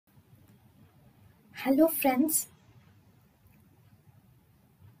Hello friends,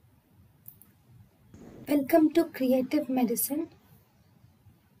 welcome to Creative Medicine.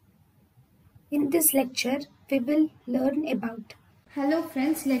 In this lecture, we will learn about. Hello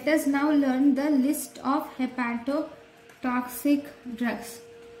friends, let us now learn the list of hepatotoxic drugs.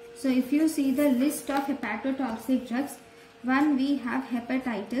 So if you see the list of hepatotoxic drugs, one we have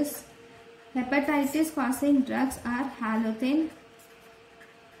hepatitis. Hepatitis causing drugs are halothane,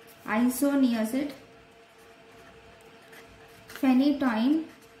 isoniazid, phenytoin,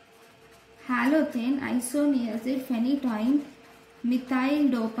 halothane, isoniazid, phenytoin, methyl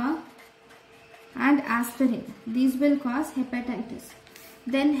dopa and aspirin. These will cause hepatitis.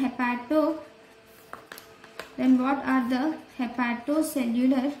 Then what are the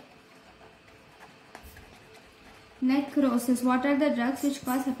hepatocellular necrosis? What are the drugs which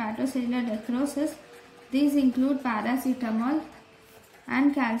cause hepatocellular necrosis? These include paracetamol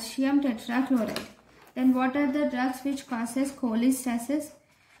and calcium tetrachloride. Then what are the drugs which causes cholestasis?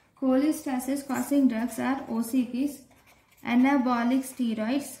 Cholestasis causing drugs are OCPs, anabolic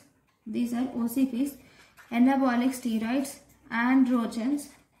steroids. These are OCPs, anabolic steroids, androgens.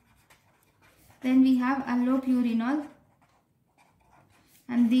 Then we have allopurinol,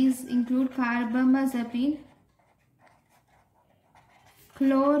 and these include carbamazepine,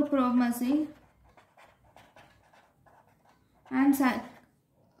 chlorpromazine, and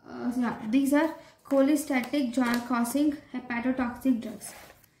these are cholestatic causing hepatotoxic drugs.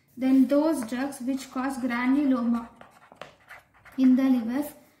 Then those drugs which cause granuloma in the liver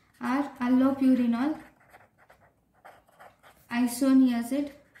are allopurinol,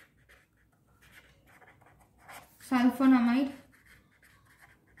 isoniazid, sulfonamide,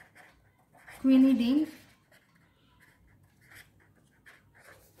 quinidine,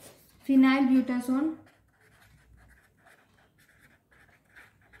 phenylbutazone,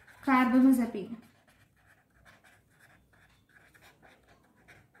 carbamazepine.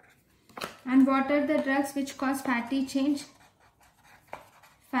 And what are the drugs which cause fatty change?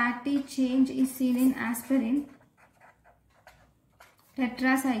 Fatty change is seen in aspirin,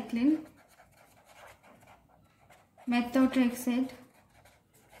 tetracycline, methotrexate,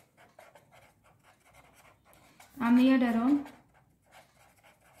 amiodarone,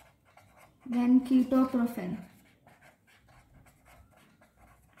 then ketoprofen.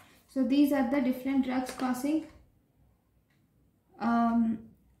 So these are the different drugs causing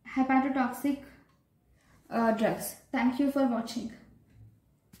hepatotoxic drugs. Thank you for watching.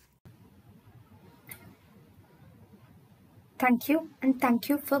 Thank you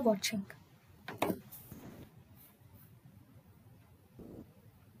for watching.